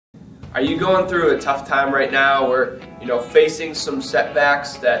Are you going through a tough time right now, or facing some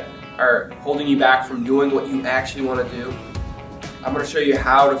setbacks that are holding you back from doing what you actually want to do? I'm going to show you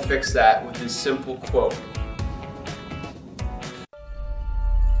how to fix that with this simple quote.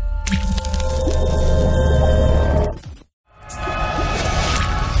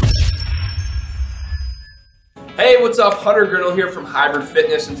 Hey, what's up? Hunter Grinnell here from Hybrid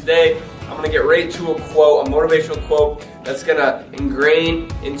Fitness, and today I'm going to get right to a quote, a motivational quote that's going to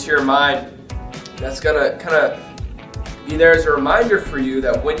ingrain into your mind. That's going to kind of be there as a reminder for you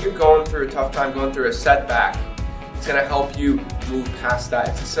that when you're going through a tough time, going through a setback, it's going to help you move past that.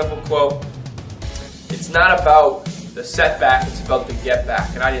 It's a simple quote. It's not about the setback, it's about the get back.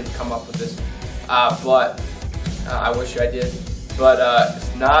 And I didn't come up with this, but I wish I did. But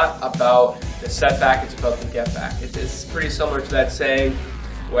it's not about the setback, it's about the get back. It's pretty similar to that saying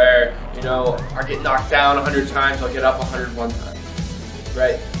where, I get knocked down 100 times, I'll get up 101 times,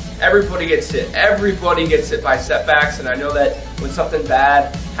 right? Everybody gets hit. Everybody gets hit by setbacks, and I know that when something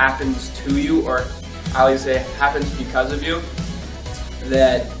bad happens to you, or I always say happens because of you,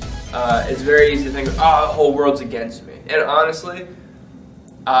 that it's very easy to think, oh, the whole world's against me. And honestly,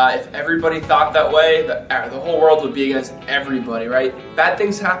 if everybody thought that way, the whole world would be against everybody, right? Bad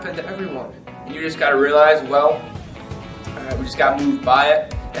things happen to everyone. And you just got to realize, well, we just got to move by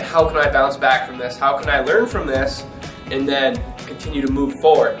it. And how can I bounce back from this? How can I learn from this and then continue to move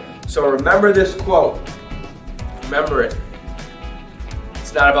forward? So remember this quote. Remember it.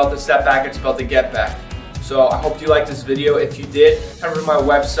 It's not about the setback, it's about the get back. So I hope you liked this video. If you did, head over to my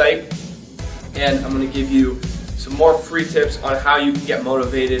website and I'm going to give you some more free tips on how you can get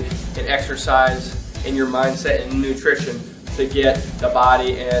motivated in exercise, in your mindset, and nutrition to get the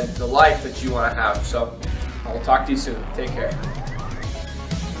body and the life that you want to have. So I will talk to you soon. Take care.